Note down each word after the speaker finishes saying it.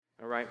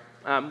All right.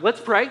 Let's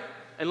pray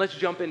and let's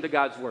jump into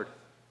God's word.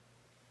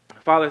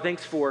 Father,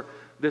 thanks for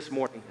this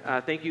morning.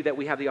 Thank you that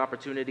we have the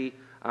opportunity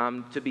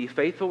to be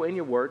faithful in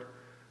your word,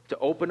 to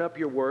open up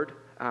your word.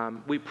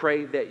 We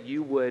pray that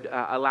you would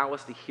allow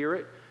us to hear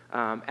it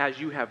as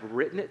you have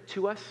written it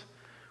to us.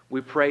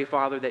 We pray,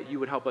 Father, that you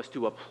would help us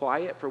to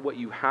apply it for what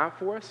you have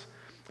for us.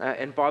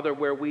 And Father,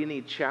 where we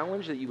need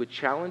challenge, that you would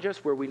challenge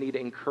us. Where we need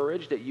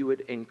encourage, that you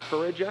would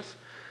encourage us.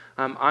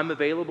 I'm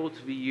available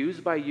to be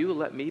used by you.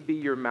 Let me be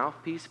your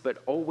mouthpiece, but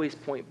always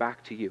point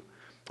back to you.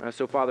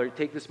 So, Father,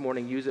 take this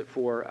morning, use it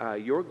for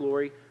your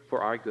glory,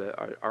 for our good,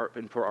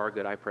 and for our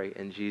good, I pray,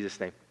 in Jesus'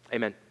 name.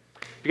 Amen.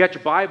 If you got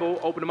your Bible,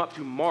 open them up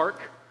to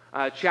Mark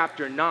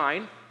chapter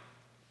 9.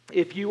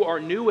 If you are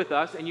new with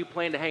us and you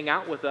plan to hang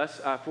out with us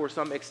for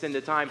some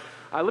extended time,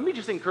 let me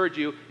just encourage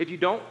you, if you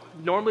don't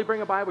normally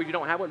bring a Bible, you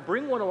don't have one,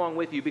 bring one along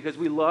with you because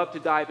we love to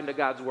dive into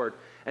God's Word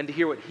and to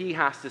hear what He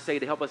has to say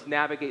to help us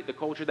navigate the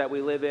culture that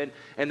we live in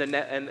and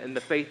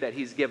the faith that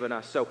He's given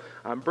us. So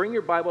bring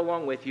your Bible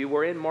along with you.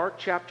 We're in Mark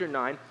chapter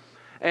 9,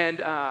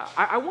 and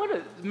I want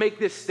to make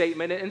this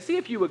statement and see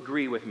if you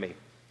agree with me.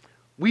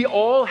 We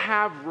all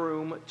have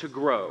room to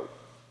grow.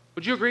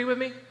 Would you agree with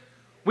me?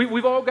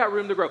 We've all got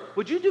room to grow.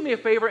 Would you do me a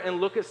favor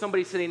and look at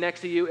somebody sitting next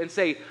to you and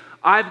say,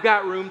 I've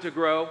got room to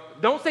grow?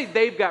 Don't say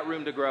they've got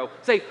room to grow.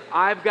 Say,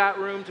 I've got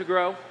room to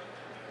grow.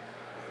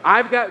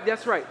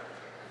 That's right.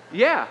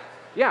 Yeah.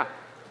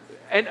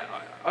 And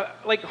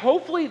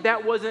hopefully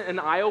that wasn't an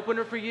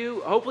eye-opener for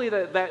you. Hopefully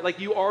that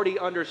you already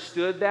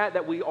understood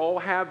that we all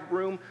have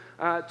room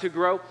to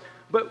grow.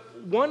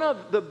 But one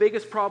of the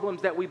biggest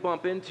problems that we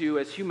bump into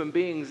as human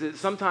beings is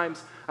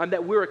sometimes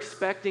that we're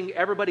expecting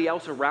everybody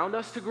else around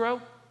us to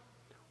grow.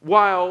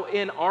 While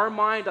in our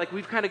mind,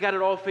 we've kind of got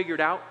it all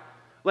figured out.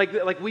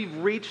 Like we've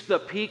reached the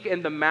peak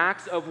and the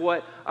max of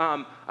what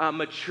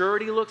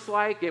maturity looks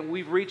like, and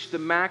we've reached the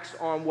max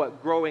on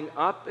what growing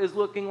up is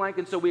looking like,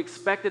 and so we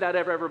expect it out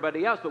of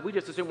everybody else, but we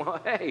just assume, well,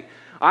 hey,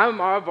 I've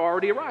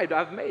already arrived,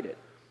 I've made it.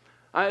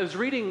 I was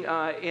reading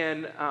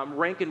in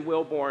Rankin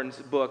Wilbourn's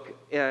book,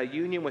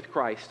 Union with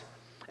Christ,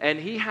 and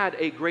he had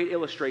a great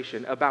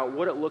illustration about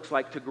what it looks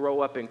like to grow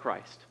up in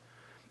Christ.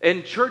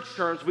 In church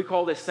terms, we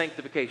call this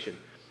sanctification.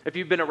 If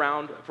you've been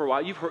around for a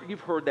while, you've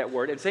heard that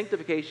word. And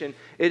sanctification,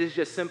 it is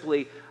just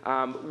simply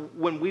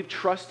when we've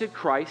trusted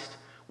Christ,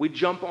 we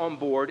jump on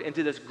board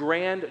into this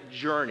grand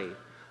journey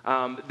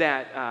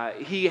that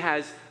He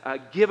has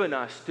given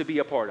us to be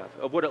a part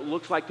of what it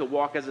looks like to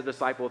walk as a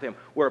disciple of Him.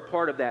 We're a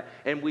part of that,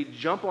 and we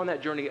jump on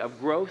that journey of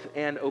growth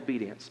and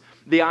obedience.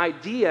 The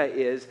idea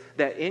is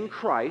that in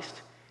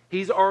Christ,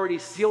 He's already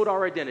sealed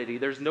our identity.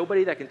 There's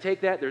nobody that can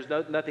take that. There's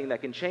nothing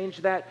that can change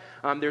that.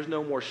 There's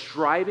no more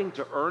striving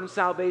to earn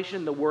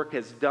salvation. The work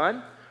is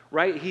done,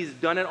 right? He's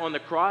done it on the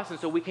cross, and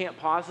so we can't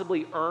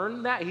possibly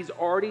earn that. He's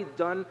already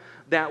done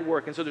that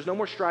work, and so there's no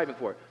more striving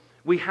for it.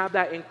 We have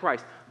that in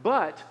Christ.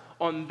 But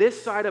on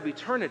this side of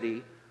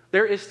eternity,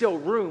 there is still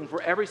room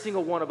for every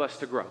single one of us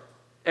to grow.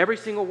 Every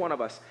single one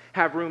of us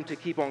have room to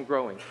keep on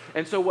growing.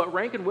 And so what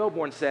Rankin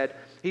Wilbourn said,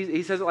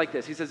 he says it like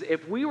this. He says,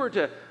 if I were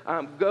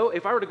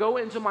to go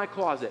into my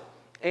closet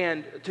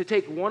and to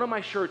take one of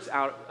my shirts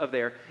out of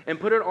there and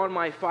put it on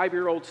my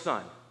 5-year-old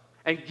son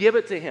and give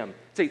it to him,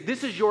 say,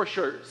 this is your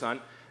shirt,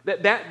 son,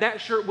 that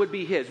shirt would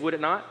be his, would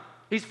it not?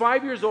 He's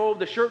 5 years old,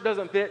 the shirt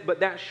doesn't fit, but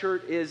that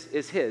shirt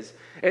is his.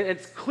 And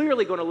it's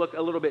clearly going to look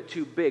a little bit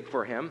too big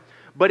for him,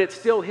 but it's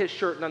still his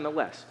shirt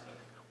nonetheless.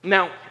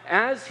 Now,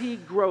 as he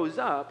grows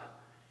up,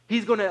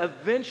 he's going to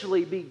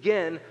eventually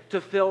begin to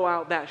fill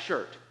out that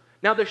shirt.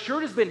 Now, the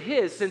shirt has been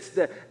his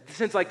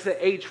since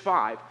age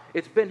 5.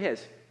 It's been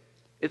his.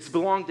 It's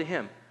belonged to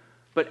him.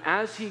 But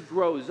as he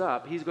grows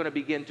up, he's going to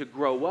begin to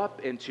grow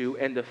up into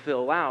and to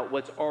fill out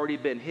what's already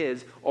been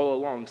his all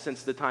along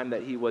since the time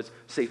that he was,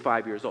 say,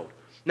 5 years old.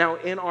 Now,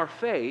 in our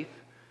faith,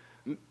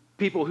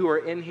 people who are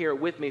in here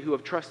with me who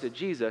have trusted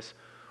Jesus,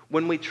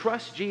 when we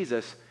trust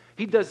Jesus,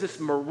 He does this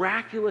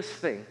miraculous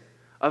thing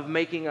of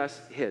making us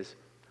His.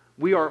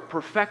 We are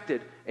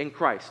perfected in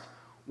Christ.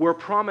 We're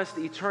promised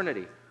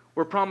eternity.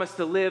 We're promised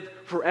to live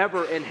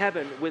forever in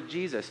heaven with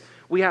Jesus.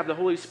 We have the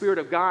Holy Spirit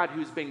of God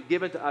who's been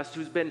given to us,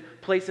 who's been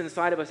placed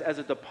inside of us as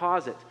a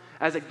deposit,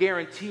 as a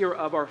guarantor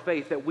of our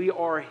faith that we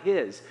are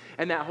His.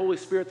 And that Holy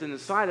Spirit that's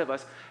inside of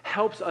us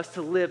helps us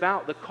to live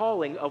out the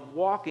calling of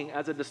walking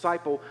as a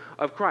disciple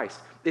of Christ.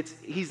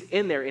 He's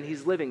in there and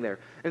He's living there.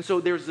 And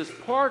so there's this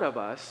part of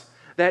us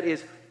that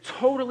is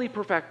totally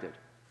perfected,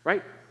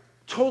 right?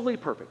 Totally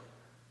perfect.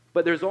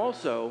 But there's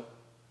also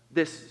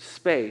this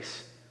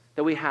space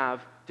that we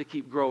have to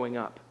keep growing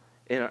up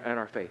in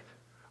our faith,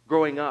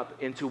 growing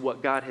up into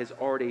what God has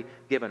already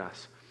given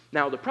us.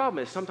 Now, the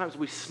problem is sometimes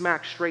we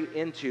smack straight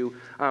into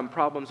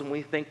problems when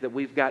we think that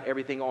we've got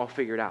everything all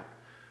figured out.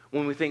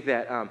 When we think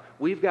that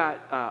we've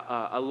got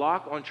a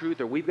lock on truth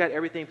or we've got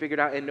everything figured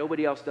out and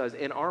nobody else does.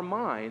 In our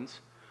minds,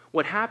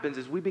 what happens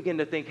is we begin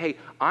to think, hey,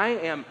 I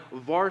am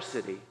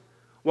varsity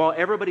while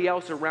everybody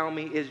else around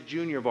me is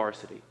junior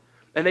varsity.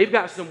 And they've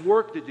got some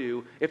work to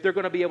do if they're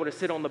going to be able to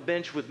sit on the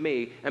bench with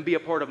me and be a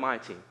part of my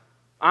team.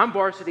 I'm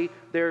varsity,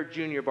 they're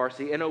junior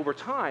varsity. And over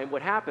time,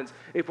 what happens,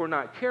 if we're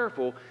not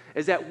careful,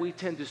 is that we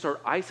tend to start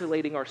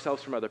isolating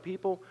ourselves from other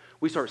people.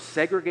 We start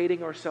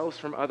segregating ourselves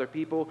from other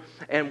people.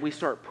 And we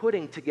start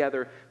putting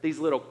together these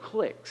little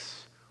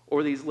cliques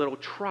or these little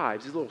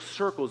tribes, these little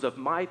circles of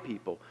my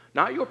people.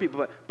 Not your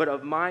people, but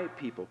of my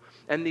people.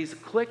 And these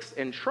cliques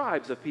and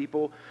tribes of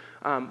people,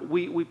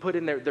 we put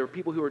in there, there are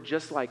people who are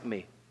just like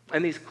me.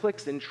 And these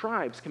cliques and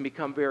tribes can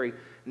become very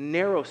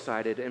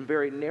narrow-sighted and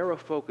very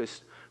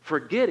narrow-focused,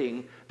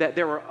 forgetting that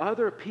there are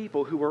other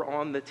people who are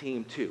on the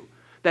team too,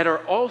 that are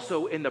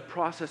also in the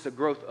process of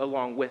growth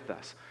along with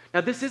us. Now,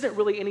 this isn't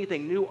really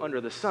anything new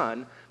under the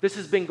sun. This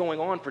has been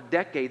going on for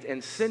decades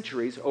and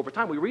centuries over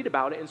time. We read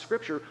about it in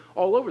Scripture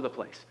all over the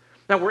place.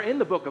 Now, we're in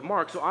the book of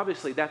Mark, so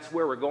obviously that's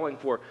where we're going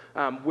for,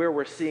 where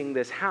we're seeing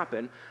this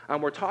happen.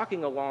 We're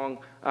talking along,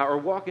 we're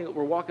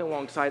walking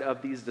alongside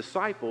of these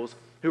disciples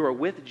who are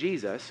with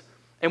Jesus.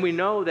 And we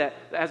know that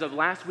as of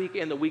last week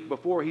and the week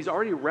before, he's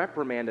already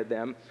reprimanded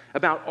them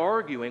about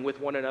arguing with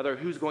one another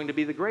who's going to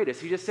be the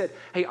greatest. He just said,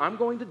 hey, I'm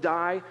going to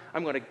die.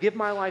 I'm going to give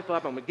my life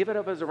up. I'm going to give it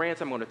up as a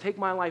ransom. I'm going to take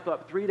my life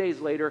up 3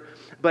 days later.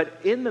 But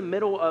in the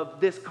middle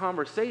of this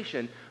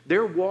conversation,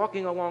 they're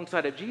walking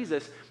alongside of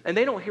Jesus, and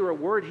they don't hear a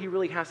word he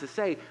really has to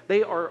say.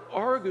 They are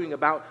arguing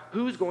about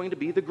who's going to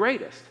be the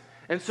greatest.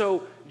 And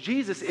so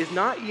Jesus is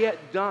not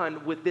yet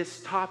done with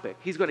this topic.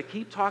 He's going to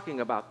keep talking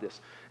about this.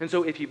 And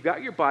so if you've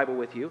got your Bible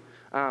with you,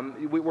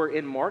 we're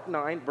in Mark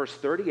 9, verse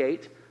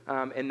 38,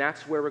 and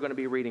that's where we're going to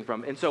be reading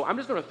from. And so I'm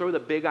just going to throw the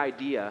big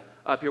idea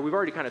up here. We've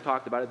already kind of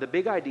talked about it. The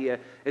big idea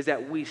is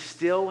that we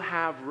still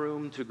have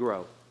room to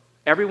grow.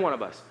 Every one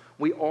of us.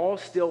 We all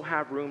still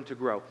have room to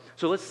grow.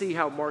 So let's see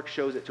how Mark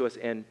shows it to us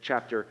in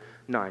chapter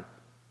 9.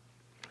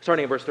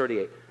 Starting in verse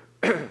 38.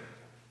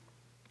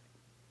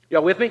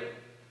 Y'all with me?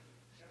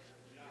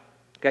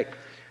 Okay.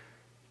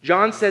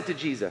 John said to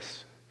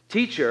Jesus,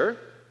 "Teacher,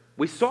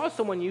 we saw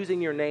someone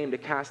using your name to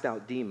cast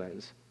out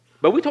demons,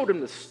 but we told him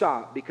to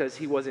stop because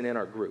he wasn't in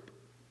our group."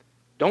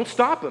 "Don't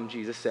stop him,"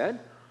 Jesus said.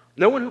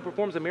 "No one who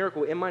performs a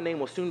miracle in my name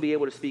will soon be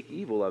able to speak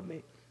evil of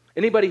me.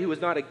 Anybody who is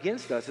not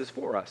against us is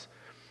for us.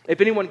 If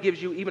anyone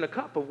gives you even a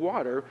cup of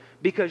water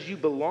because you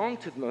belong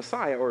to the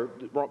Messiah or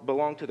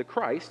belong to the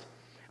Christ,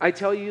 I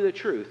tell you the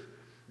truth,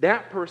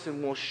 that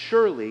person will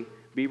surely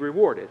be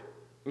rewarded."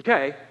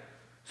 Okay?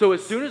 So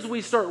as soon as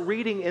we start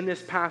reading in this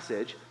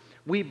passage,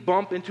 we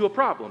bump into a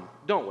problem,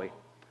 don't we?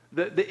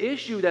 The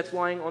issue that's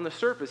lying on the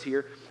surface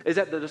here is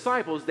that the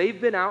disciples,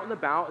 they've been out and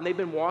about, and they've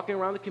been walking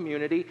around the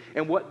community,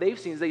 and what they've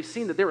seen is they've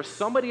seen that there is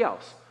somebody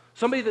else,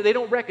 somebody that they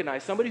don't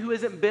recognize, somebody who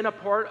hasn't been a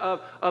part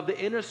of the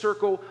inner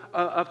circle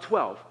of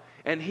 12.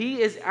 And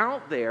he is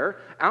out there,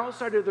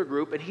 outside of their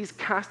group, and he's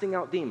casting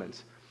out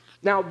demons.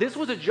 Now, this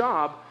was a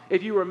job,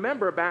 if you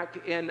remember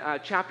back in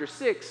chapter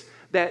 6,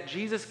 that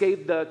Jesus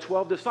gave the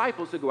 12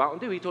 disciples to go out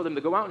and do. He told them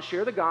to go out and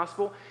share the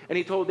gospel, and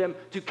he told them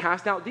to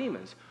cast out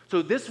demons.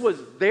 So this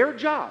was their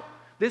job.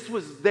 This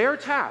was their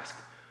task.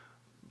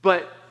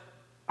 But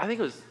I think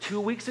it was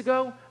 2 weeks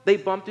ago, they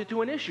bumped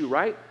into an issue,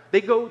 right?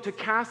 They go to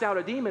cast out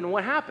a demon, and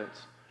what happens?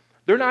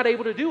 They're not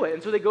able to do it.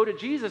 And so they go to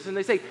Jesus, and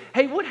they say,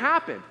 "Hey, what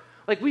happened?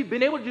 Like, we've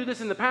been able to do this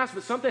in the past,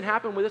 but something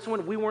happened with this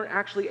one. We weren't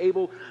actually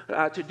able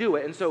to do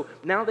it." And so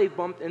now they've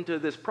bumped into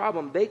this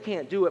problem. They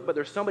can't do it, but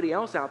there's somebody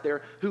else out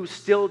there who's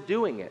still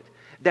doing it.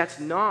 That's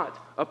not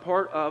a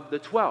part of the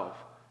 12.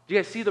 Do you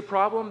guys see the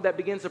problem that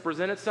begins to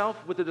present itself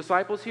with the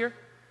disciples here?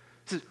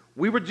 It says,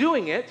 we were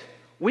doing it.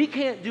 We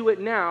can't do it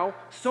now.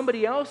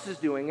 Somebody else is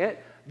doing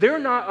it. They're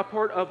not a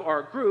part of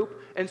our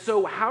group. And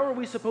so how are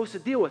we supposed to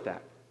deal with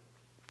that?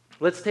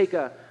 Let's take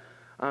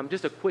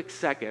just a quick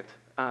second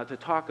to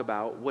talk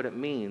about what it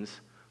means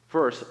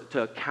first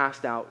to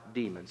cast out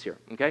demons here,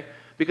 okay?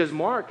 Because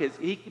Mark,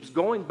 he keeps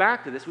going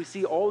back to this. We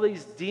see all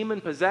these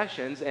demon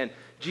possessions and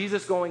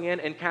Jesus going in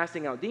and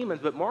casting out demons,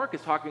 but Mark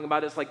is talking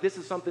about it's like this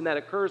is something that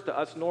occurs to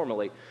us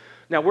normally.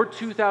 Now, we're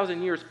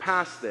 2,000 years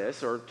past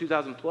this, or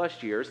 2,000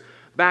 plus years.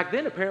 Back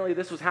then, apparently,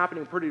 this was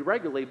happening pretty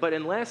regularly, but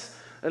unless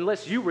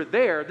you were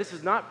there, this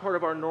is not part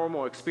of our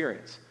normal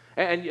experience.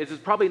 And it's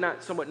probably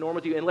not somewhat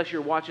normal to you unless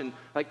you're watching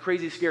like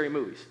crazy, scary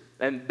movies.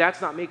 And that's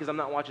not me because I'm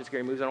not watching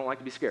scary movies. I don't like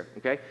to be scared,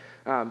 okay?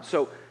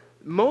 So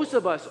most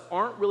of us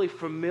aren't really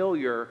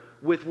familiar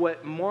with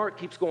what Mark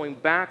keeps going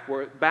back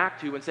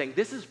to and saying,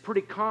 this is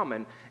pretty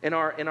common in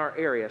our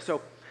area.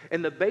 So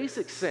in the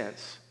basic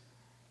sense,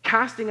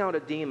 casting out a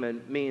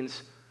demon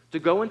means to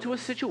go into a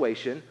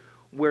situation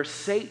where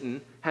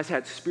Satan has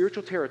had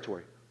spiritual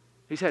territory.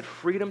 He's had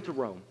freedom to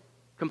roam,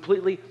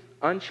 completely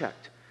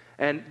unchecked.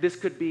 And this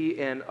could be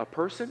in a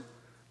person.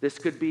 This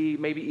could be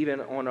maybe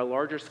even on a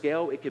larger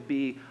scale. It could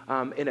be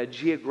in a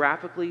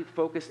geographically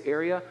focused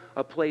area,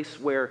 a place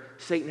where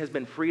Satan has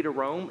been free to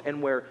roam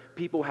and where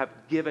people have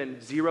given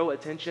zero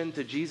attention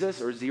to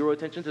Jesus or zero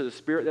attention to the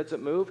Spirit that's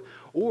at move.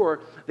 Or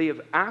they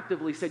have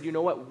actively said, you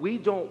know what, we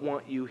don't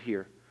want you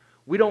here.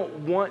 We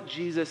don't want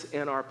Jesus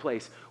in our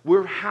place.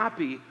 We're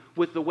happy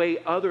with the way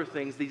other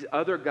things, these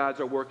other gods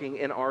are working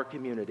in our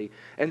community.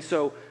 And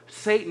so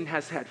Satan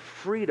has had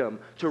freedom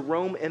to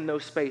roam in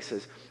those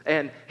spaces.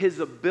 And his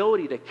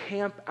ability to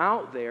camp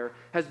out there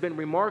has been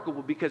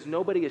remarkable because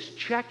nobody is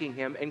checking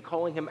him and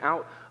calling him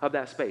out of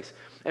that space.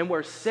 And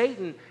where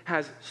Satan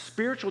has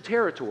spiritual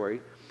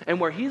territory and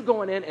where he's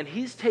going in and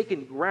he's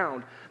taking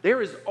ground,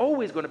 there is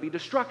always going to be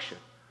destruction.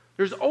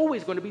 There's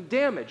always going to be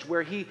damage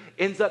where he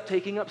ends up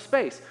taking up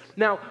space.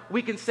 Now,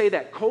 we can say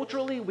that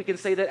culturally. We can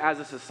say that as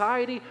a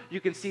society. You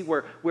can see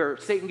where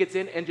Satan gets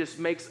in and just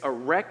makes a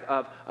wreck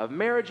of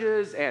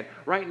marriages. And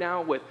right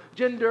now with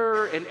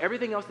gender and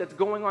everything else that's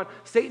going on,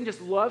 Satan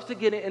just loves to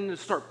get in and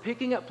start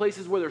picking up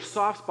places where there's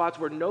soft spots,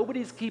 where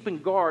nobody's keeping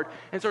guard,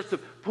 and starts to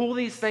pull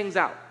these things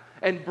out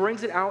and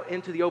brings it out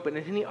into the open.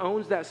 And he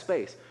owns that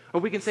space. Or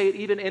we can say it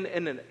even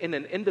in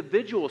an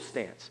individual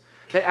stance.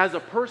 That as a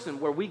person,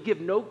 where we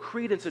give no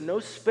credence and no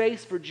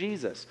space for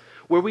Jesus,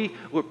 where we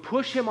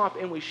push him off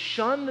and we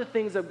shun the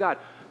things of God,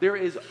 there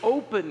is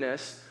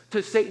openness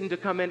to Satan to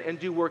come in and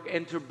do work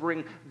and to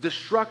bring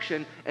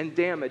destruction and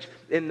damage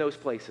in those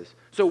places.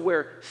 So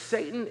where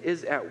Satan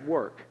is at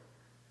work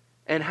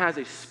and has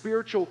a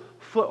spiritual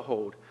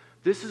foothold,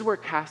 this is where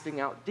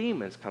casting out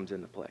demons comes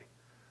into play.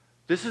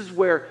 This is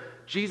where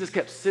Jesus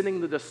kept sending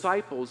the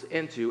disciples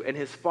into and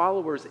his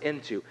followers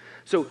into.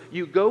 So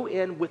you go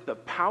in with the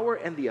power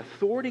and the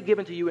authority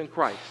given to you in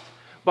Christ.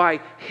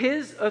 By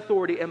his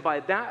authority, and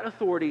by that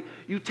authority,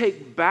 you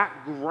take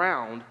back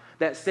ground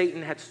that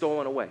Satan had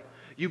stolen away.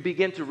 You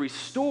begin to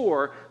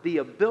restore the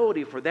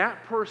ability for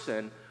that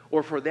person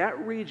or for that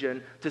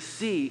region to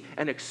see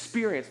and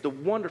experience the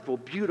wonderful,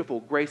 beautiful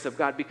grace of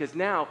God, because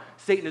now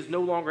Satan is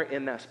no longer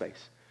in that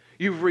space.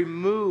 You've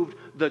removed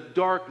the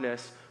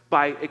darkness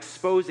by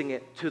exposing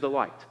it to the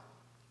light.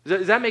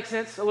 Does that make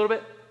sense a little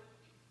bit?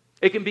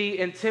 It can be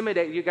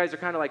intimidating. You guys are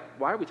kind of like,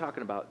 why are we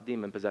talking about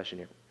demon possession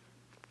here?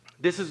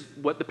 This is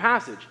what the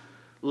passage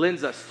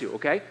lends us to,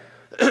 okay?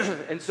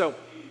 And so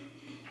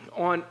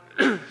on,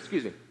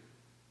 excuse me,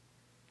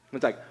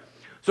 one sec.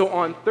 So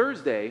on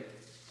Thursday,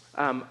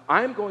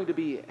 I'm going to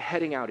be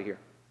heading out of here.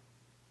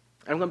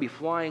 I'm going to be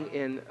flying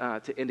in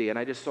to India, and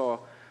I just saw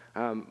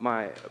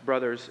my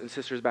brothers and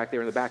sisters back there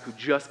in the back who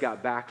just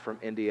got back from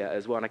India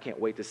as well, and I can't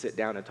wait to sit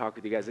down and talk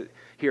with you guys,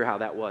 hear how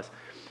that was.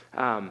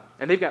 And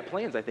they've got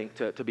plans, I think,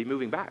 to be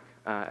moving back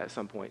at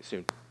some point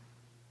soon.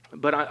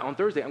 But on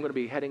Thursday, I'm going to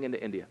be heading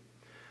into India.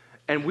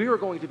 And we are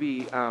going to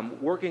be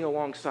working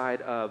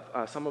alongside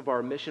of some of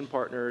our mission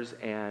partners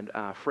and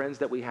friends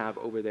that we have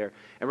over there.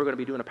 And we're going to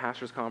be doing a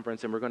pastor's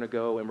conference, and we're going to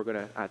go and we're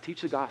going to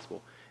teach the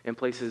gospel in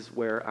places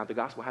where the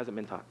gospel hasn't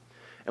been taught.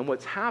 And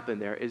what's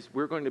happened there is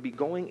we're going to be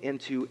going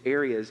into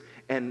areas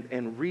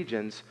and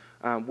regions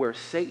where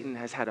Satan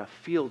has had a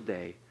field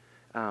day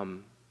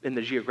in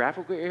the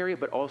geographical area,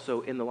 but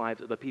also in the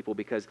lives of the people,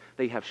 because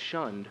they have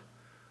shunned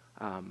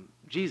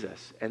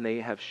Jesus and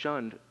they have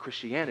shunned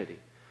Christianity.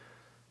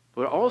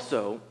 But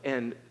also,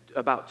 in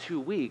about 2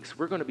 weeks,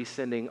 we're going to be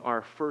sending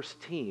our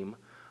first team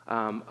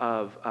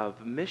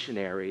of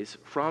missionaries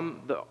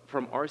from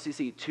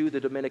RCC to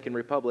the Dominican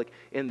Republic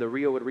in the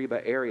Rio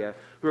Arriba area,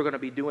 who are going to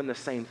be doing the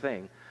same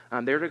thing.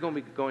 They're going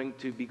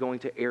to be going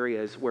to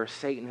areas where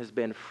Satan has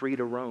been free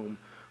to roam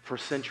for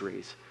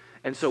centuries.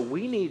 And so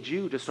we need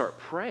you to start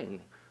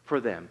praying for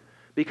them,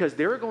 because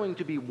they're going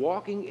to be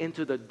walking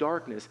into the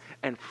darkness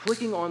and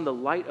flicking on the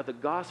light of the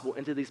gospel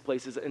into these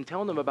places and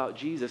telling them about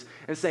Jesus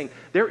and saying,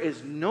 there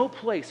is no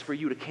place for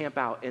you to camp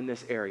out in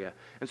this area.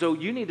 And so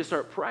you need to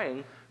start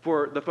praying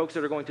for the folks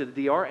that are going to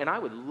the DR, and I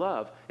would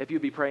love if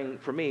you'd be praying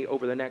for me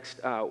over the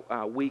next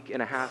week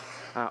and a half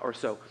or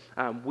so.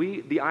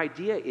 The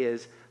idea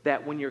is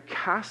that when you're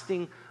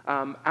casting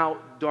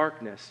out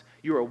darkness,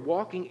 you are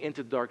walking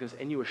into darkness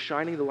and you are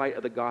shining the light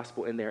of the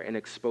gospel in there and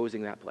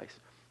exposing that place.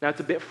 Now, it's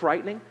a bit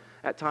frightening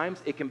at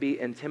times. It can be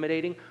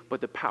intimidating,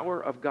 but the power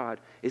of God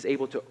is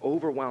able to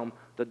overwhelm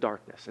the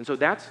darkness. And so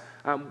that's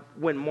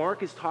when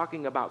Mark is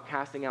talking about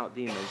casting out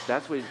demons,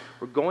 that's when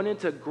we're going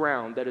into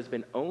ground that has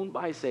been owned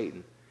by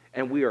Satan,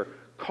 and we are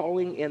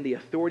calling in the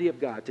authority of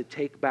God to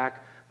take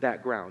back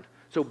that ground.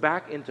 So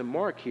back into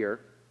Mark here,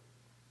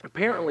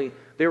 apparently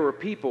there were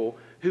people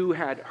who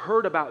had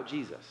heard about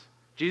Jesus.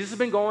 Jesus has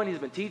been going, he's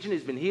been teaching,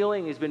 he's been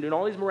healing, he's been doing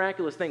all these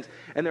miraculous things.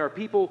 And there are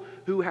people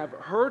who have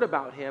heard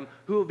about him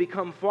who have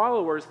become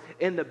followers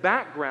in the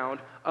background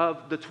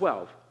of the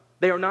 12.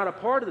 They are not a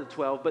part of the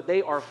 12, but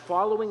they are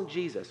following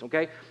Jesus,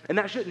 okay? And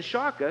that shouldn't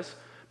shock us,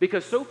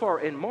 because so far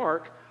in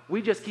Mark,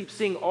 we just keep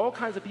seeing all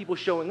kinds of people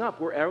showing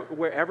up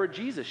wherever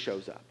Jesus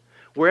shows up.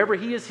 Wherever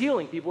he is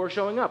healing, people are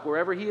showing up.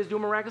 Wherever he is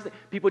doing miraculous things,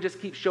 people just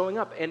keep showing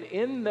up. And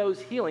in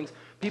those healings,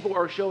 people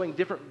are showing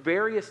different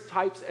various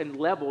types and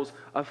levels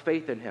of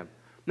faith in him.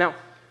 Now,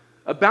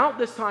 about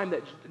this time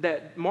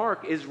that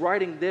Mark is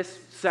writing this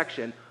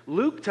section,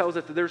 Luke tells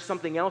us that there's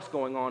something else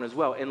going on as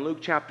well in Luke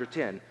chapter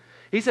 10.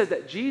 He says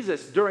that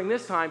Jesus, during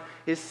this time,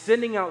 is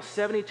sending out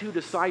 72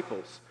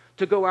 disciples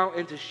to go out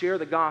and to share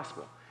the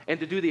gospel and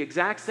to do the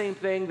exact same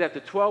thing that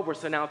the 12 were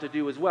sent out to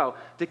do as well,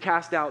 to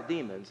cast out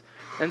demons.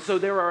 And so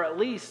there are at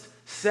least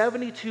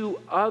 72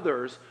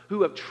 others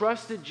who have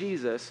trusted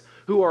Jesus,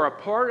 who are a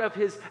part of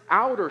his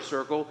outer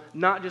circle,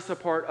 not just a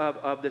part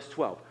of this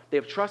 12. They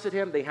have trusted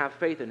him. They have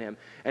faith in him.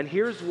 And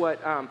here's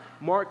what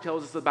Mark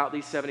tells us about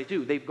these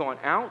 72. They've gone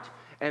out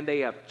and they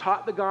have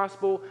taught the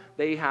gospel.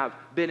 They have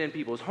been in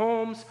people's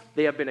homes.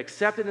 They have been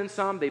accepted in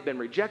some. They've been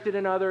rejected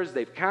in others.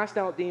 They've cast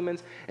out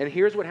demons. And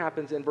here's what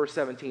happens in verse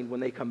 17 when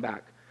they come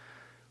back.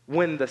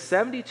 When the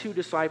 72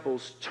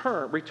 disciples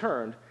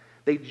returned,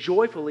 they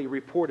joyfully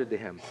reported to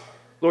him,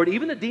 Lord,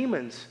 even the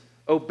demons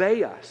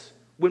obey us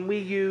when we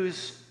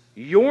use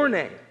your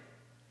name.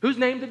 Whose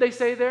name did they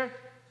say there?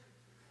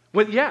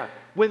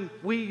 When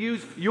we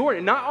use your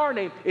name, not our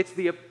name, it's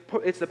the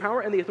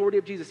power and the authority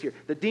of Jesus here.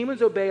 The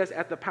demons obey us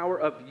at the power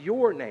of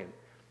your name.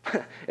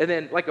 And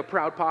then, like a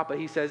proud papa,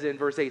 he says in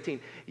verse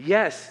 18,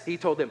 yes, he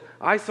told them,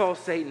 I saw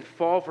Satan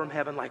fall from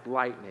heaven like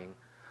lightning.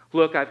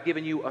 Look, I've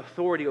given you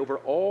authority over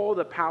all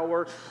the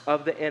power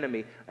of the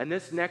enemy. And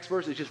this next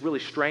verse is just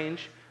really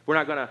strange. We're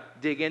not going to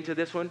dig into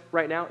this one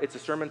right now. It's a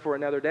sermon for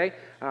another day,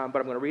 but I'm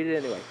going to read it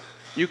anyway.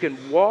 You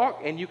can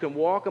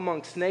walk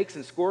among snakes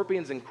and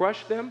scorpions and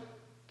crush them.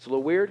 It's a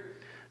little weird.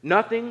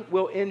 Nothing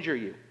will injure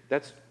you.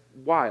 That's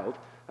wild,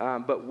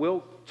 but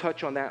we'll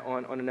touch on that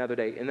on another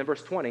day. And then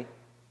verse 20,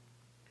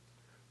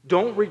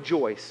 don't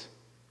rejoice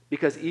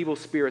because evil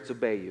spirits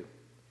obey you.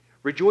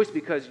 Rejoice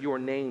because your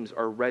names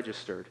are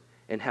registered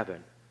in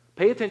heaven.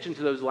 Pay attention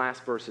to those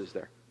last verses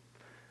there.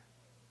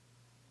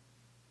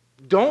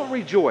 Don't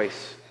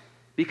rejoice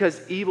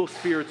because evil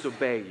spirits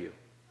obey you.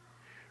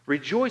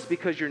 Rejoice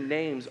because your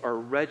names are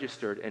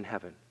registered in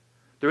heaven.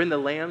 They're in the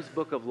Lamb's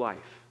book of life.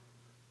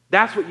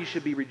 That's what you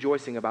should be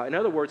rejoicing about. In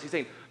other words, he's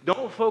saying,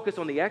 don't focus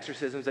on the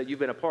exorcisms that you've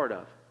been a part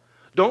of.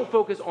 Don't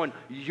focus on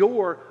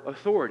your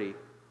authority.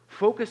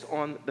 Focus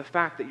on the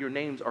fact that your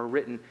names are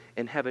written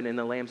in heaven in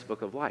the Lamb's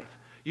book of life.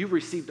 You've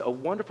received a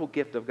wonderful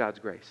gift of God's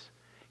grace.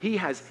 He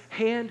has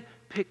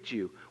handpicked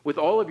you with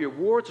all of your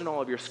warts and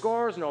all of your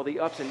scars and all the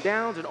ups and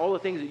downs and all the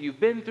things that you've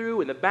been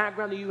through and the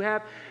background that you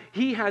have.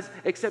 He has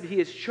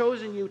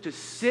chosen you to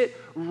sit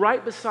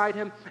right beside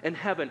him in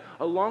heaven,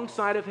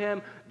 alongside of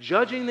him,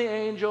 judging the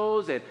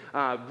angels and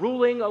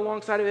ruling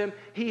alongside of him.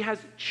 He has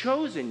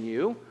chosen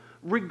you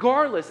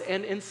regardless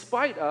and in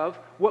spite of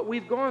what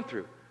we've gone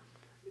through.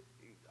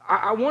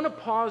 I want to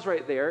pause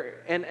right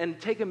there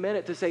and take a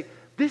minute to say,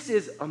 this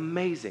is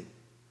amazing.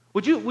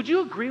 Would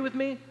you agree with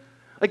me?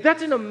 Like,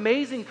 that's an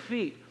amazing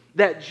feat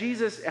that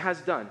Jesus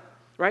has done,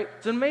 right?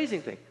 It's an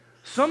amazing thing.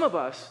 Some of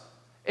us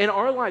in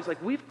our lives,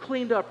 like, we've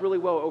cleaned up really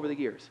well over the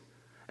years.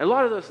 And a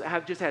lot of us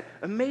have just had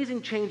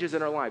amazing changes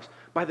in our lives.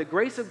 By the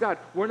grace of God,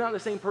 we're not the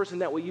same person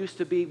that we used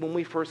to be when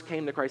we first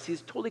came to Christ.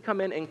 He's totally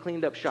come in and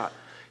cleaned up shop.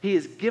 He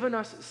has given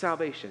us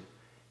salvation.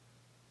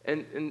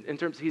 And in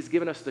terms, he's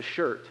given us the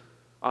shirt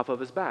off of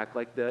his back,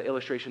 like the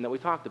illustration that we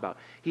talked about.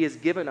 He has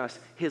given us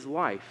his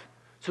life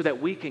so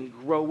that we can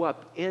grow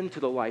up into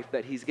the life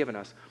that he's given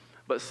us.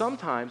 But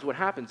sometimes what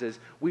happens is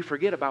we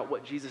forget about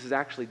what Jesus has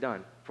actually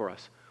done for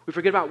us. We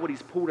forget about what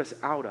he's pulled us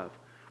out of.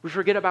 We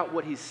forget about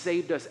what he's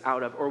saved us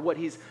out of or what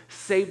he's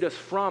saved us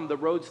from, the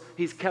roads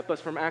he's kept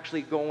us from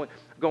actually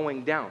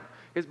going down.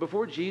 Because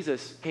before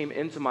Jesus came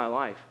into my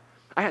life,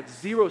 I had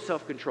zero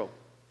self-control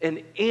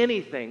in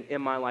anything in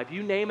my life.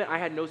 You name it, I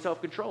had no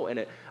self-control in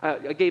it.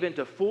 I gave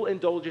into full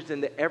indulgence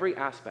into every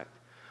aspect.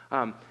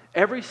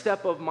 Every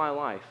step of my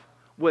life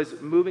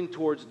was moving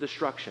towards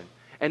destruction.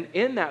 And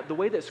in that, the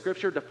way that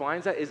Scripture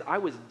defines that is I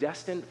was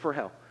destined for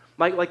hell.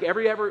 Like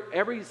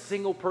every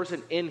single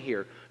person in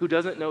here who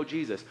doesn't know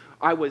Jesus,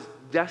 I was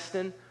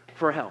destined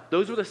for hell.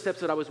 Those were the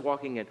steps that I was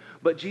walking in.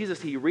 But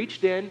Jesus, he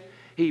reached in,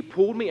 he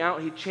pulled me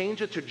out, he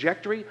changed the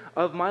trajectory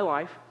of my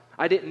life.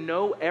 I didn't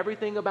know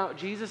everything about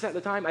Jesus at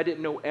the time. I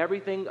didn't know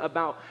everything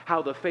about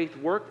how the faith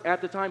worked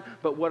at the time.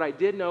 But what I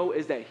did know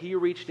is that he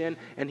reached in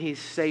and he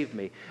saved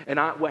me. And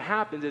what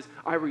happens is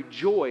I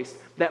rejoiced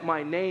that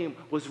my name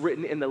was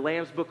written in the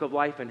Lamb's book of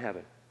life in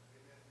heaven.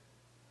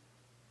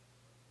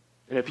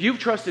 And if you've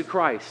trusted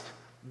Christ,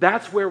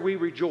 that's where we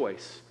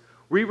rejoice.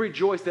 We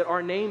rejoice that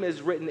our name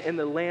is written in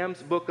the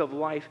Lamb's book of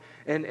life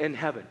in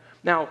heaven.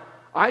 Now,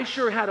 I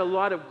sure had a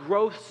lot of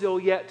growth still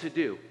yet to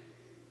do.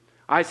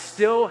 I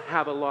still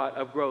have a lot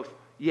of growth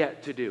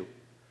yet to do.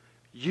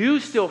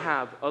 You still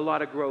have a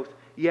lot of growth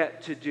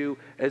yet to do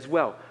as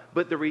well.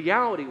 But the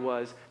reality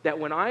was that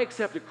when I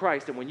accepted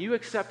Christ and when you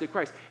accepted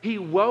Christ, he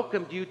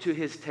welcomed you to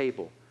his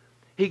table.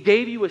 He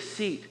gave you a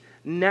seat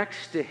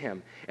next to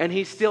him. And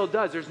he still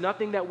does. There's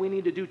nothing that we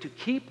need to do to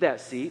keep that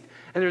seat,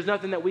 and there's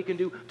nothing that we can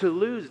do to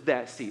lose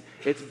that seat.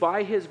 It's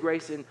by his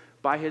grace and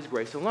by his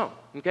grace alone.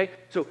 Okay?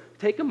 So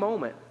take a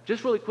moment,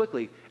 just really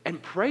quickly, and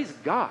praise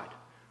God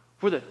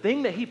for the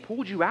thing that he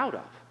pulled you out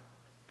of,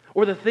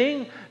 or the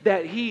thing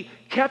that he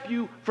kept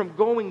you from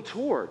going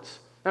towards.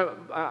 I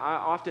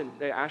often,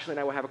 Ashley and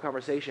I will have a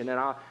conversation,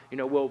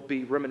 and we'll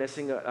be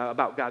reminiscing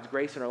about God's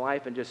grace in our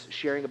life and just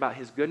sharing about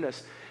his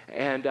goodness,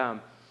 and I'll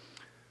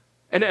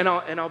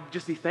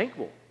just be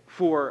thankful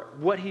for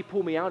what he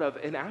pulled me out of,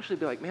 and Ashley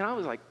be like, man, I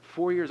was like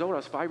 4 years old, I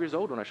was 5 years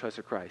old when I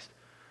trusted Christ.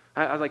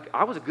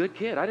 I was a good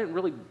kid, I didn't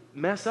really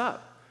mess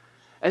up.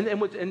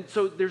 And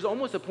so there's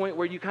almost a point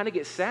where you kind of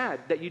get sad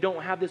that you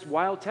don't have this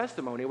wild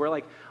testimony where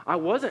like, I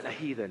wasn't a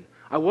heathen.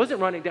 I wasn't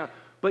running down.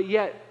 But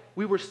yet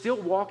we were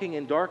still walking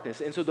in darkness.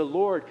 And so the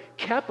Lord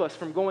kept us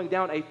from going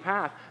down a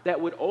path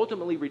that would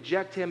ultimately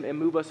reject him and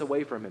move us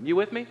away from him. You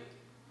with me?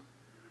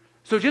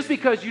 So just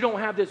because you don't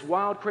have this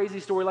wild, crazy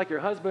story like your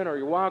husband or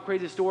your wild,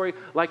 crazy story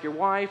like your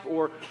wife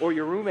or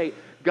your roommate,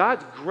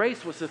 God's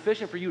grace was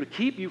sufficient for you to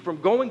keep you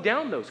from going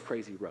down those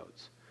crazy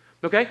roads.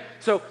 Okay?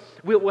 So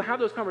we'll have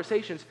those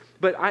conversations,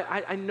 but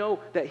I know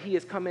that he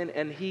has come in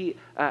and he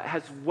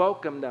has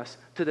welcomed us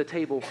to the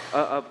table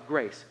of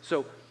grace.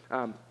 So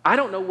I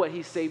don't know what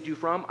he saved you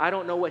from. I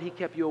don't know what he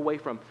kept you away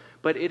from,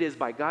 but it is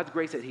by God's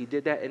grace that he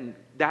did that, and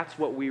that's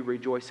what we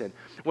rejoice in.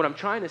 What I'm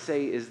trying to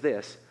say is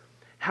this: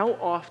 how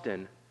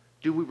often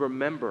do we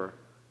remember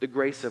the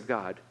grace of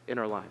God in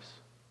our lives?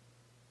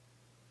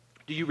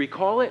 Do you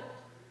recall it?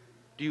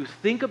 Do you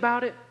think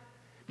about it?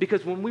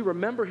 Because when we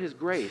remember his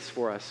grace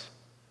for us,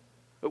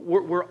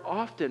 we're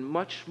often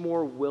much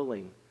more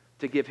willing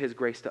to give his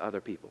grace to other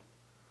people.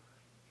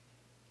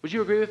 Would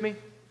you agree with me?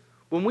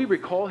 When we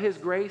recall his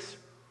grace,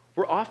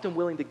 we're often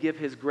willing to give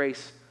his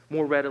grace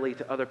more readily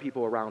to other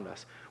people around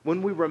us.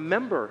 When we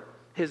remember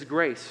his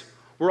grace,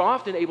 we're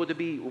often able to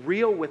be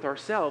real with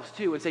ourselves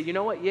too and say, you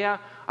know what, yeah,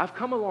 I've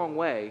come a long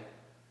way,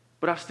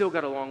 but I've still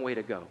got a long way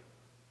to go.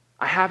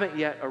 I haven't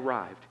yet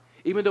arrived.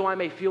 Even though I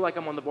may feel like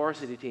I'm on the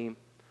varsity team,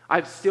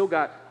 I've still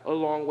got a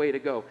long way to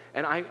go,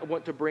 and I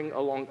want to bring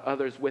along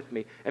others with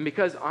me. And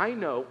because I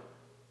know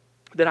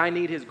that I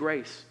need his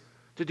grace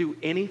to do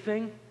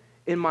anything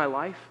in my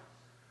life,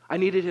 I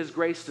needed his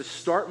grace to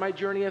start my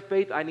journey of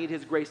faith. I need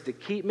his grace to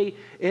keep me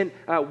in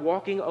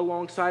walking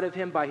alongside of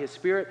him by his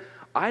Spirit.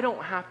 I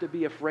don't have to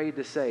be afraid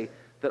to say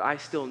that I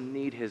still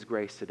need his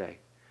grace today,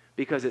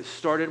 because it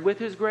started with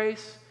his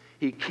grace.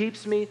 He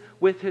keeps me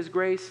with his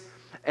grace,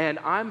 and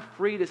I'm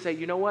free to say,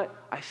 you know what?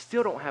 I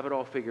still don't have it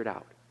all figured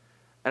out.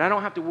 And I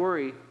don't have to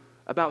worry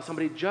about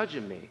somebody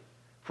judging me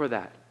for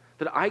that.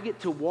 That I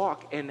get to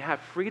walk and have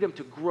freedom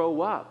to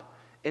grow up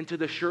into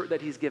the shirt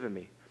that he's given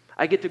me.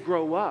 I get to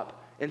grow up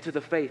into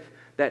the faith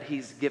that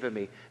he's given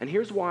me. And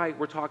here's why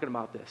we're talking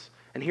about this.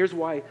 And here's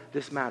why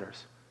this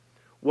matters.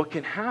 What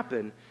can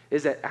happen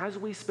is that as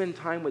we spend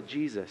time with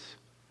Jesus,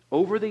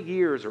 over the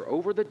years or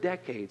over the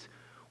decades,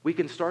 we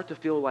can start to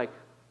feel like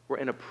we're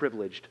in a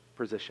privileged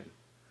position.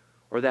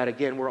 Or that,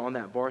 again, we're on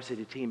that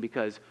varsity team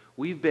because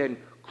we've been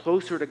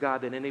closer to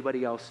God than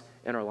anybody else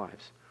in our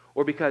lives.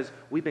 Or because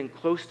we've been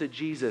close to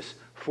Jesus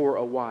for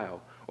a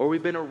while. Or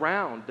we've been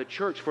around the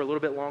church for a little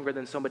bit longer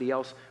than somebody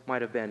else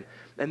might have been.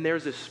 And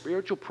there's this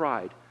spiritual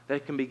pride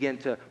that can begin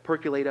to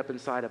percolate up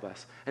inside of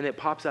us. And it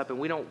pops up, and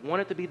we don't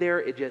want it to be there.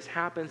 It just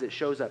happens. It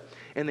shows up.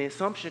 And the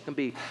assumption can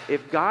be,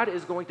 if God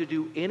is going to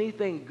do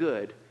anything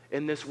good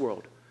in this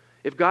world,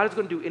 if God is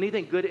going to do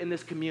anything good in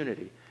this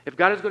community, if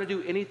God is going to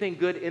do anything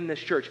good in this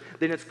church,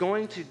 then it's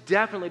going to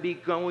definitely be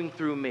going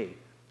through me.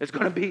 It's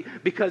going to be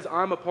because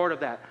I'm a part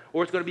of that,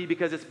 or it's going to be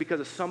because it's because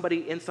of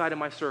somebody inside of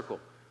my circle.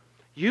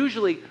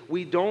 Usually,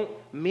 we don't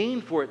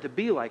mean for it to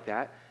be like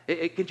that.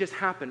 It can just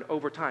happen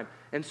over time.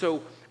 And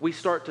so we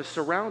start to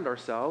surround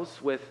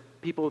ourselves with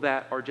people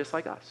that are just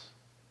like us,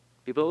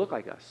 people that look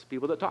like us,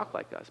 people that talk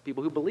like us,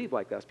 people who believe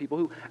like us, people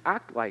who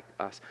act like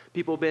us,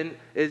 people who've been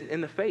in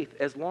the faith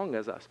as long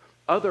as us,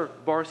 other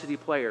varsity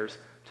players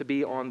to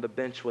be on the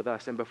bench with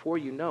us. And before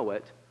you know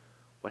it,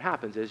 what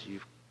happens is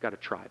you've got a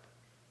tribe,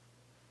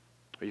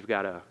 or you've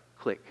got a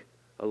clique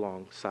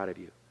alongside of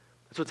you.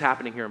 That's what's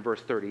happening here in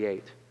verse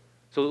 38.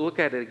 So look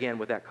at it again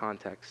with that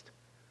context.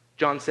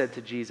 John said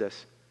to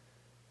Jesus,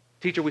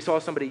 "Teacher, we saw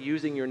somebody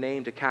using your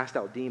name to cast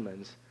out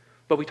demons,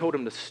 but we told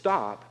him to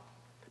stop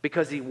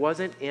because he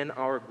wasn't in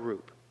our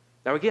group."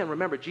 Now again,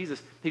 remember,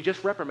 Jesus, he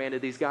just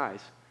reprimanded these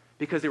guys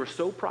because they were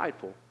so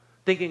prideful,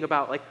 thinking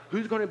about, like,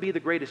 who's going to be the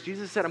greatest?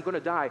 Jesus said, I'm going to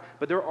die,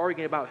 but they're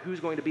arguing about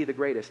who's going to be the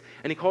greatest.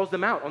 And he calls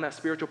them out on that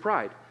spiritual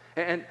pride.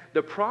 And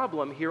the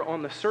problem here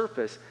on the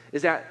surface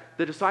is that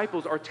the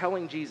disciples are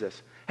telling Jesus,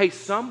 hey,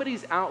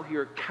 somebody's out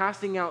here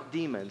casting out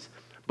demons,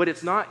 but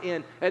it's not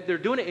in, they're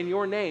doing it in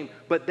your name,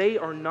 but they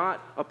are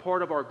not a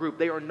part of our group.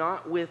 They are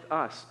not with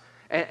us.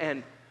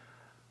 And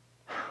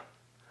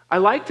I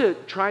like to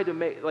try to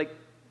make,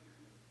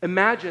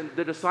 imagine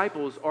the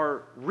disciples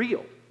are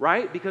real,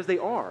 right? Because they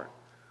are.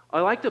 I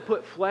like to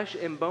put flesh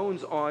and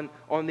bones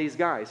on these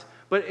guys.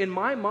 But in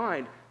my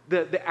mind,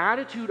 the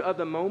attitude of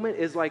the moment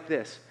is like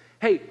this.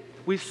 Hey,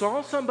 we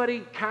saw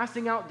somebody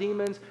casting out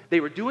demons. They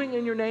were doing it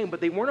in your name,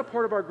 but they weren't a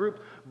part of our group.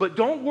 But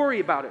don't worry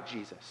about it,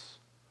 Jesus.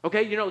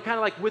 Okay, kind of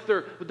like with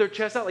their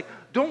chest out, like,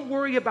 don't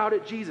worry about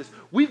it, Jesus.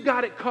 We've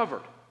got it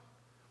covered.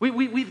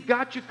 We've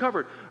got you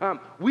covered.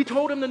 We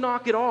told him to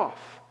knock it off.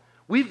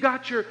 We've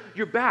got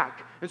your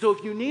back. And so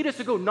if you need us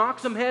to go knock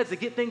some heads to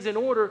get things in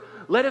order,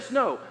 let us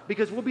know,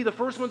 because we'll be the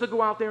first ones to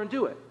go out there and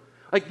do it.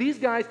 Like these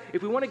guys,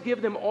 if we want to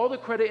give them all the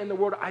credit in the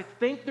world, I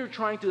think they're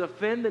trying to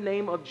defend the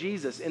name of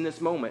Jesus in this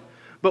moment.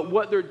 But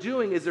what they're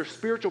doing is their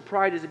spiritual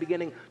pride is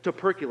beginning to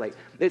percolate.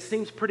 It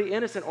seems pretty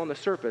innocent on the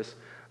surface,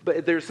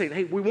 but they're saying,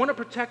 hey, we want to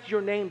protect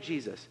your name,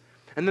 Jesus.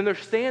 And then they're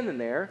standing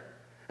there,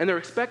 And they're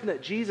expecting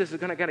that Jesus is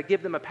going to kind of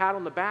give them a pat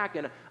on the back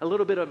and a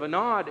little bit of a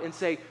nod and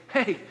say,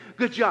 hey,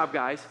 good job,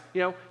 guys.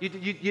 You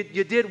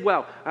did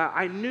well.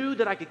 I knew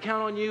that I could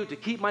count on you to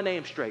keep my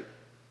name straight.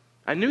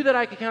 I knew that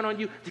I could count on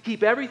you to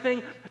keep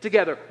everything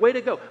together. Way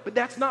to go. But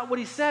that's not what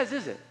he says,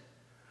 is it?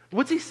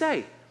 What's he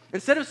say?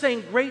 Instead of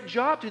saying great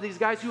job to these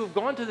guys who have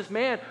gone to this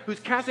man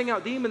who's casting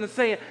out demons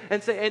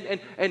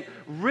and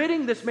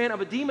ridding this man of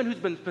a demon who's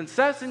been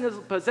possessing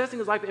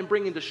his life and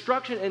bringing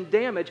destruction and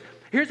damage,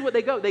 here's what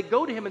they go. They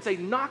go to him and say,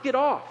 knock it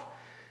off.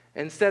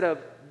 Instead of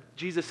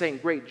Jesus saying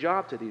great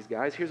job to these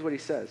guys, here's what he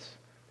says.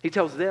 He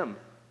tells them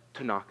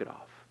to knock it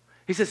off.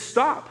 He says,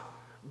 stop.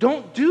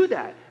 Don't do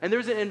that. And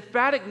there's an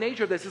emphatic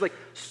nature of this. It's like,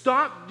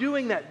 stop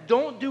doing that.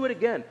 Don't do it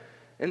again.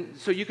 And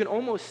so you can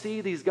almost see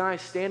these guys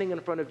standing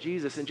in front of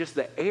Jesus and just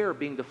the air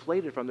being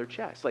deflated from their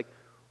chest. Like,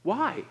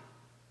 why?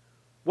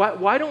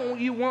 Why don't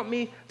you want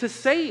me to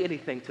say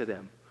anything to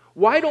them?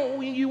 Why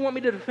don't you want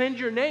me to defend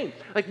your name?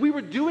 Like, we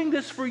were doing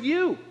this for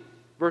you.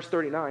 Verse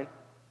 39,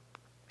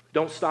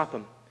 don't stop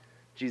him,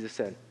 Jesus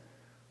said.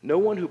 No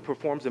one who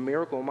performs a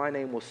miracle in my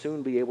name will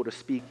soon be able to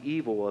speak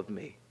evil of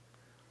me.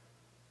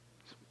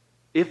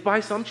 If by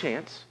some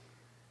chance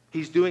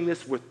he's doing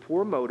this with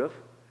poor motive,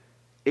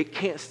 it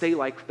can't stay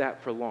like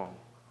that for long.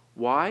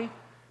 Why?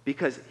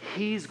 Because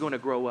he's going to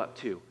grow up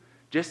too.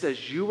 Just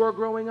as you are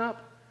growing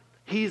up,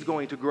 he's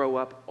going to grow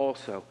up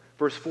also.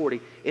 Verse 40,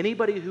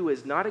 anybody who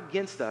is not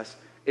against us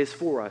is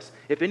for us.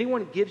 If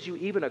anyone gives you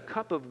even a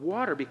cup of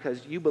water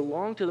because you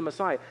belong to the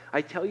Messiah,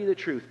 I tell you the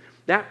truth,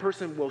 that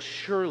person will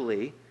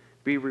surely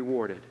be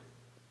rewarded.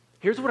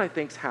 Here's what I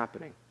think's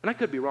happening. And I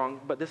could be wrong,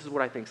 but this is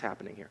what I think's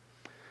happening here.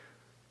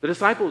 The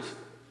disciples,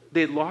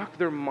 they locked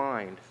their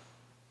mind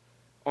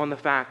on the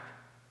fact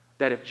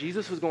that if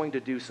Jesus was going to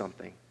do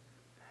something,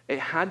 it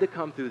had to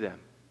come through them.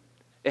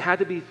 It had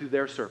to be through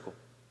their circle.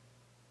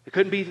 It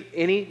couldn't be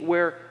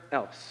anywhere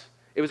else.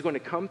 It was going to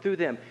come through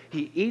them.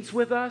 He eats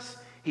with us.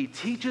 He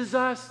teaches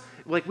us.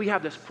 Like, we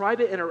have this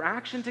private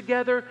interaction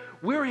together.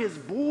 We're his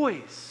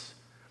boys.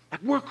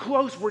 Like, we're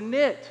close. We're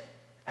knit.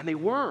 And they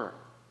were.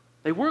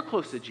 They were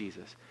close to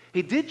Jesus.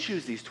 He did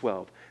choose these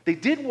 12. They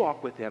did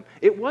walk with him.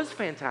 It was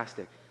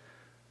fantastic.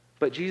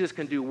 But Jesus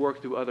can do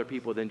work through other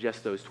people than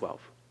just those 12.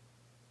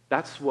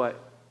 That's what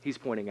he's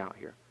pointing out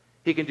here.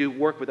 He can do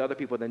work with other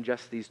people than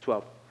just these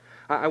 12.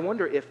 I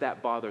wonder if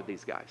that bothered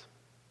these guys.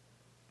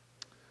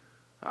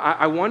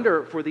 I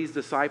wonder for these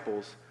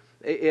disciples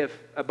if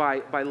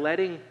by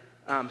letting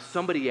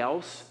somebody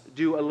else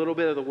do a little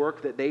bit of the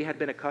work that they had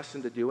been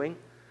accustomed to doing,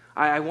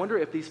 I wonder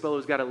if these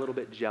fellows got a little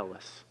bit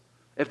jealous.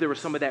 If there was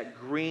some of that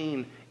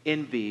green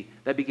envy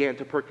that began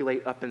to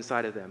percolate up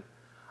inside of them.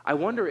 I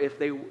wonder if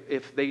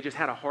they just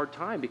had a hard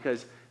time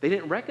because they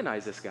didn't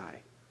recognize this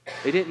guy.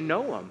 They didn't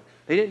know him.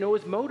 They didn't know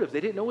his motives.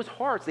 They didn't know his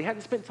hearts. They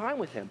hadn't spent time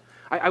with him.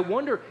 I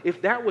wonder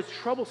if that was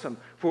troublesome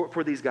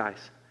for these guys.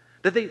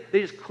 That they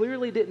just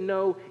clearly didn't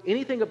know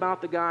anything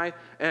about the guy.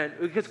 And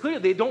because clearly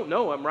they don't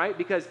know him, right?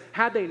 Because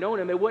had they known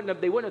him, they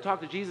wouldn't have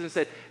talked to Jesus and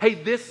said,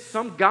 hey,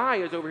 some guy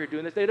is over here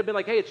doing this. They'd have been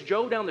like, hey, it's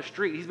Joe down the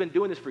street. He's been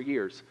doing this for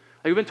years.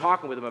 Like, we've been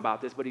talking with him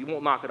about this, but he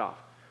won't knock it off.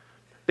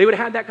 They would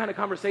have had that kind of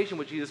conversation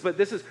with Jesus. But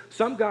this is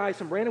some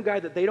random guy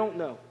that they don't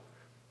know.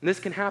 And this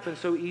can happen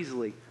so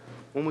easily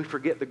when we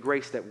forget the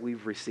grace that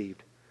we've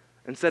received.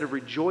 Instead of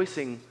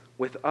rejoicing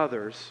with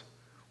others,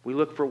 we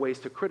look for ways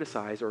to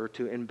criticize or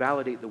to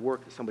invalidate the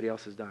work that somebody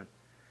else has done.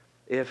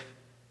 If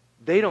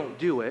they don't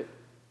do it,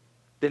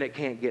 then it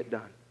can't get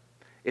done.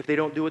 If they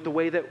don't do it the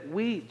way that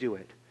we do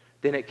it,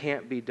 then it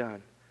can't be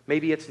done.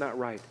 Maybe it's not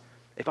right.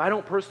 If I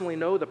don't personally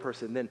know the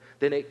person, then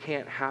it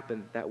can't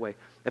happen that way.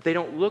 If they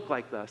don't look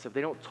like us, if they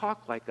don't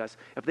talk like us,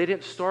 if they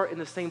didn't start in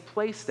the same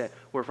place that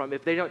we're from,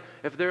 if they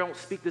don't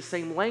speak the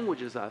same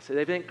language as us, if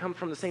they didn't come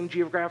from the same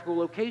geographical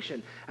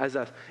location as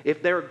us,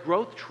 if their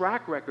growth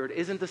track record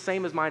isn't the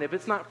same as mine, if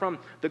it's not from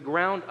the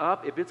ground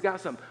up, if it's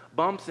got some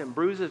bumps and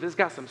bruises, if it's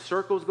got some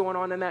circles going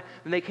on in that,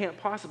 then they can't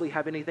possibly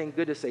have anything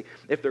good to say.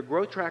 If their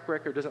growth track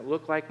record doesn't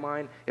look like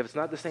mine, if it's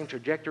not the same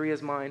trajectory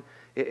as mine,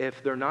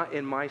 if they're not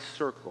in my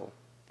circle,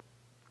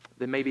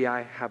 then maybe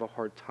I have a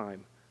hard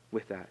time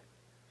with that.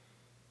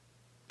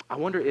 I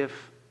wonder if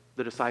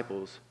the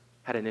disciples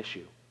had an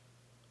issue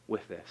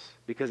with this,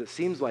 because it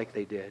seems like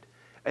they did.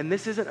 And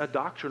this isn't a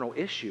doctrinal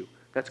issue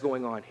that's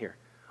going on here.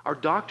 Our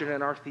doctrine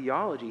and our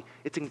theology,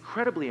 it's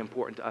incredibly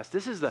important to us.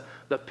 This is the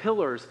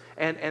pillars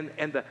and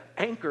the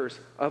anchors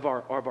of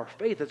our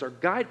faith. It's our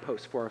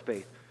guideposts for our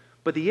faith.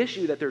 But the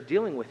issue that they're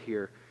dealing with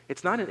here,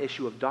 it's not an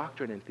issue of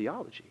doctrine and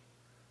theology.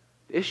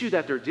 The issue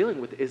that they're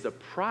dealing with is the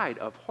pride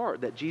of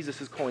heart that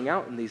Jesus is calling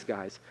out in these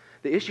guys.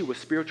 The issue was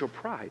spiritual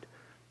pride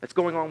that's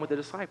going on with the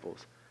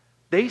disciples.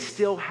 They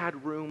still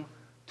had room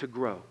to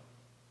grow.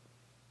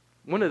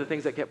 One of the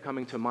things that kept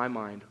coming to my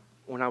mind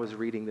when I was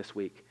reading this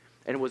week,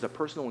 and it was a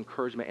personal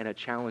encouragement and a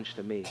challenge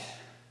to me,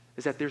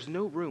 is that there's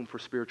no room for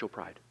spiritual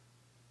pride.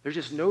 There's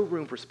just no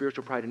room for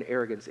spiritual pride and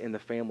arrogance in the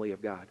family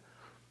of God.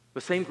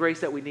 The same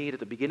grace that we need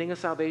at the beginning of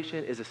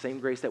salvation is the same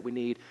grace that we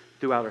need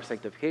throughout our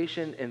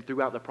sanctification and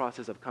throughout the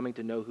process of coming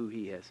to know who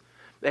he is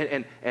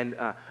and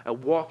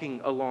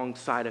walking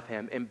alongside of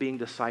him and being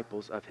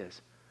disciples of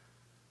his.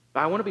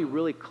 But I want to be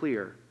really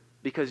clear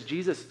because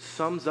Jesus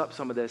sums up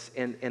some of this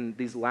in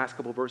these last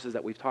couple verses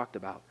that we've talked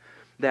about,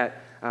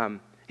 that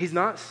he's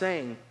not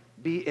saying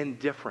be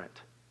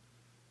indifferent.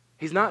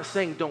 He's not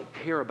saying don't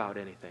care about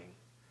anything.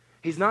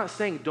 He's not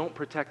saying don't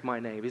protect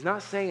my name. He's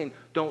not saying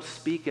don't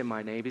speak in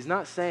my name. He's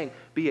not saying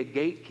be a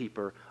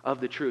gatekeeper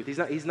of the truth.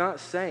 He's not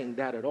saying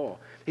that at all.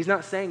 He's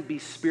not saying be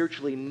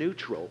spiritually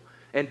neutral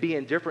and be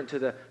indifferent to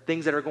the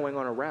things that are going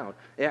on around.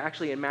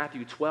 Actually, in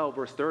Matthew 12,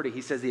 verse 30,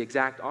 he says the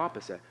exact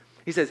opposite.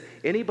 He says,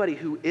 anybody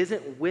who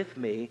isn't with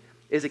me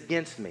is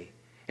against me.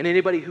 And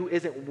anybody who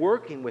isn't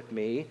working with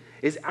me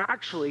is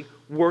actually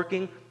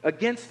working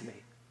against me.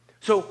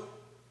 So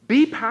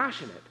be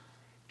passionate.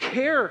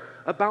 Care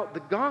about the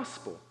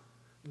gospel.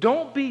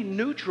 Don't be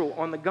neutral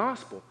on the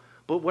gospel.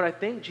 But what I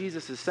think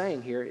Jesus is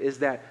saying here is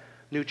that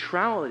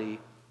neutrality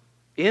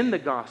in the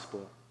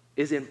gospel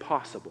is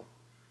impossible.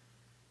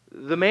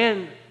 The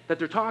man that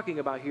they're talking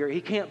about here,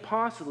 he can't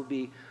possibly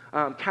be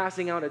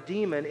casting out a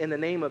demon in the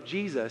name of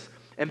Jesus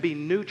and be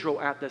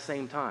neutral at the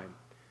same time.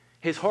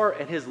 His heart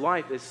and his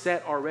life is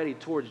set already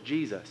towards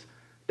Jesus.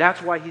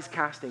 That's why he's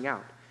casting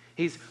out.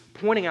 He's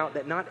pointing out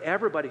that not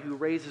everybody who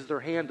raises their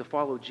hand to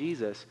follow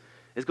Jesus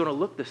is going to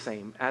look the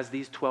same as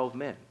these 12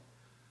 men.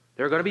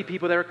 There are going to be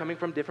people that are coming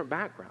from different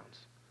backgrounds.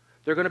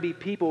 There are going to be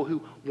people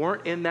who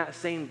weren't in that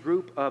same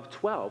group of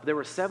 12. There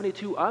were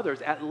 72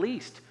 others at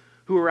least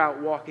who were out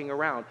walking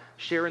around,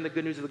 sharing the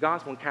good news of the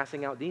gospel and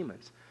casting out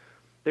demons.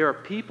 There are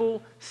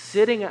people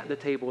sitting at the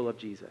table of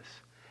Jesus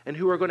and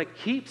who are going to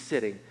keep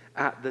sitting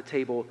at the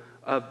table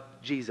of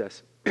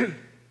Jesus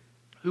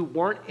who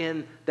weren't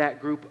in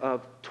that group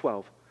of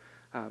 12.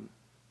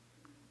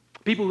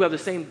 People who have the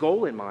same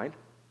goal in mind.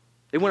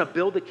 They want to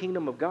build the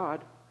kingdom of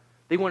God.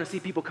 They want to see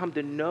people come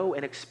to know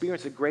and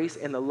experience the grace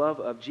and the love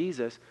of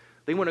Jesus.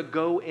 They want to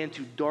go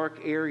into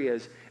dark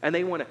areas and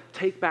they want to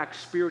take back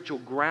spiritual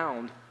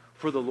ground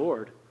for the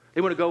Lord.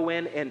 They want to go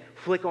in and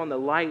flick on the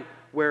light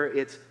where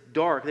it's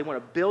dark. They want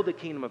to build the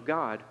kingdom of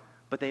God,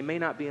 but they may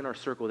not be in our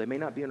circle. They may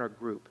not be in our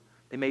group.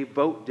 They may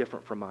vote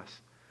different from us.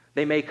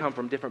 They may come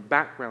from different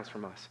backgrounds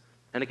from us.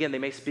 And again, they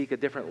may speak a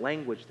different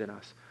language than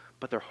us,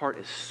 but their heart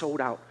is sold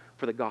out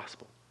for the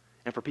gospel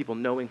and for people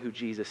knowing who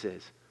Jesus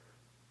is.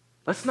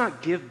 Let's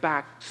not give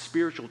back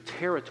spiritual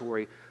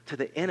territory to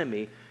the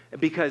enemy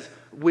because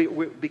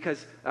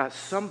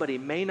somebody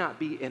may not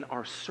be in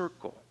our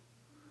circle.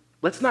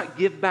 Let's not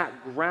give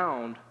back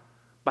ground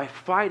by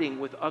fighting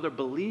with other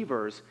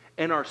believers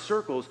in our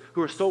circles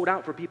who are sold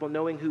out for people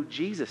knowing who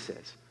Jesus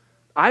is.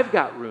 I've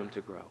got room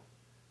to grow.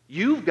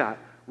 You've got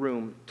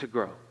room to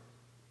grow.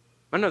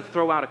 I'm going to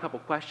throw out a couple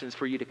questions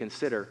for you to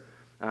consider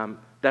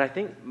that I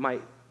think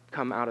might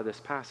come out of this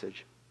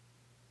passage.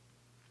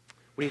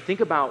 When you think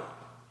about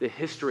the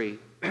history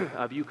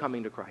of you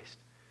coming to Christ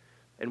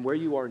and where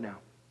you are now,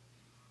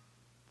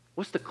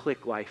 what's the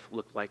clique life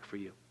look like for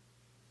you?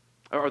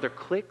 Are there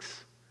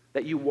cliques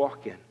that you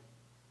walk in?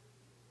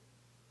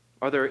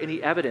 Are there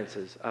any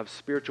evidences of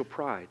spiritual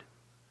pride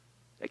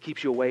that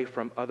keeps you away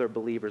from other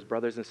believers,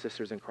 brothers and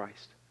sisters in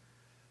Christ?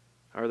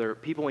 Are there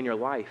people in your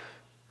life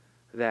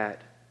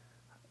that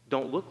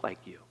don't look like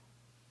you?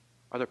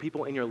 Are there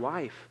people in your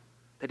life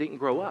that didn't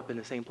grow up in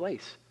the same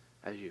place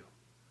as you?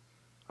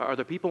 Are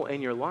there people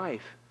in your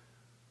life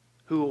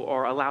who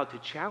are allowed to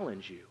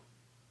challenge you,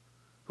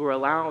 who are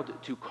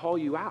allowed to call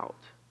you out?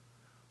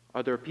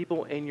 Are there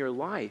people in your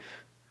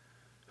life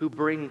who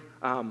bring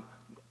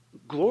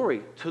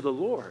glory to the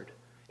Lord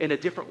in a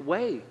different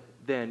way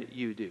than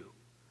you do?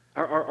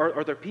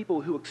 Are there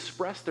people who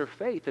express their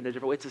faith in a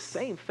different way? It's the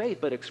same faith,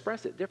 but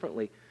express it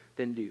differently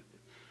than you.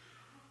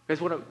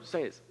 Because what I'm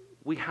saying is,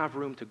 we have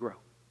room to grow.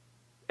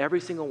 Every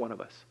single one of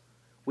us,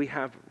 we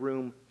have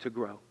room to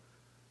grow.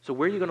 So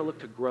where are you going to look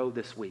to grow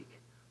this week?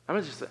 I'm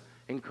going to just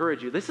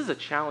encourage you. This is a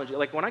challenge.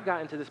 Like when I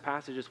got into this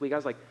passage this week, I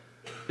was like,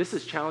 this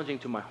is challenging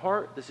to my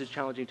heart. This is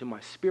challenging to my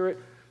spirit.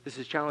 This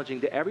is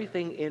challenging to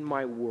everything in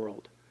my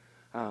world.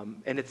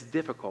 And it's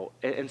difficult.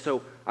 And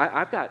so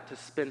I've got to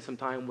spend some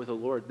time with the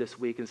Lord this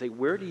week and say,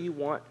 where do you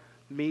want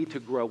me to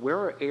grow? Where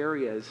are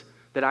areas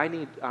that I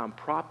need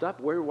propped up?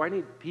 Where I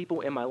need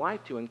people in my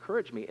life to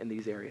encourage me in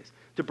these areas,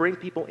 to bring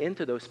people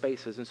into those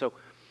spaces. And so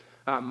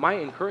my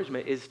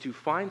encouragement is to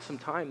find some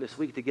time this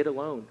week to get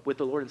alone with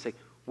the Lord and say,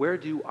 where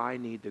do I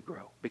need to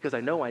grow? Because I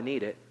know I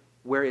need it.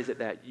 Where is it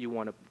that you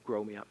want to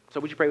grow me up?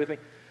 So would you pray with me?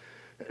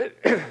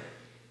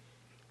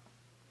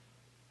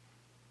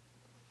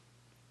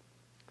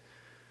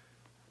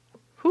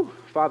 Whew,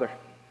 Father,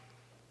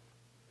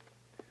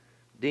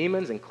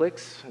 demons and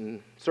cliques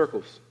and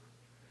circles.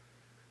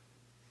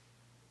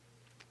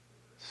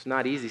 It's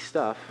not easy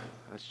stuff.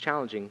 It's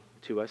challenging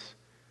to us,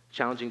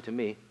 challenging to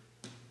me.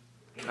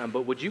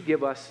 But would you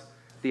give us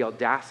the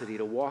audacity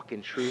to walk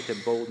in truth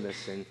and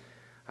boldness and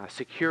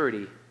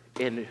security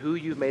in who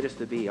you've made us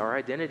to be? Our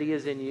identity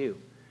is in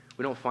you.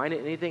 We don't find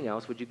it in anything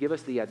else. Would you give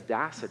us the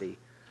audacity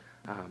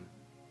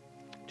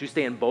to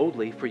stand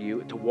boldly for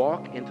you, to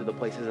walk into the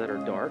places that are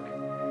dark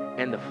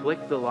and to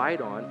flick the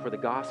light on for the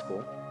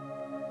gospel,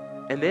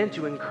 and then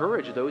to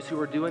encourage those who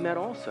are doing that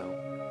also,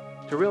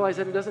 to realize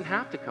that it doesn't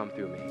have to come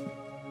through me,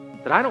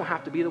 that I don't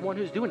have to be the one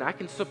who's doing it. I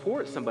can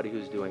support somebody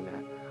who's doing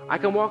that. I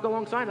can walk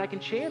alongside and I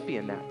can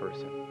champion that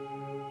person.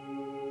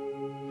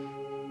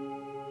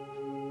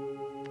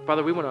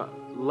 Father, we want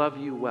to love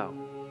you well,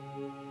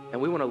 and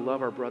we want to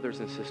love our brothers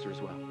and sisters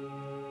well.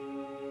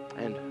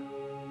 And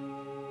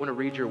I want to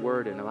read your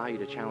word and allow you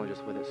to challenge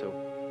us with it. So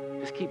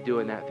just keep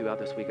doing that throughout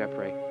this week, I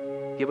pray.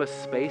 Give us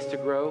space to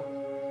grow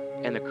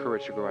and the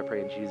courage to grow, I pray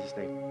in Jesus'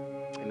 name.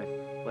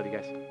 Amen. Love you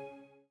guys.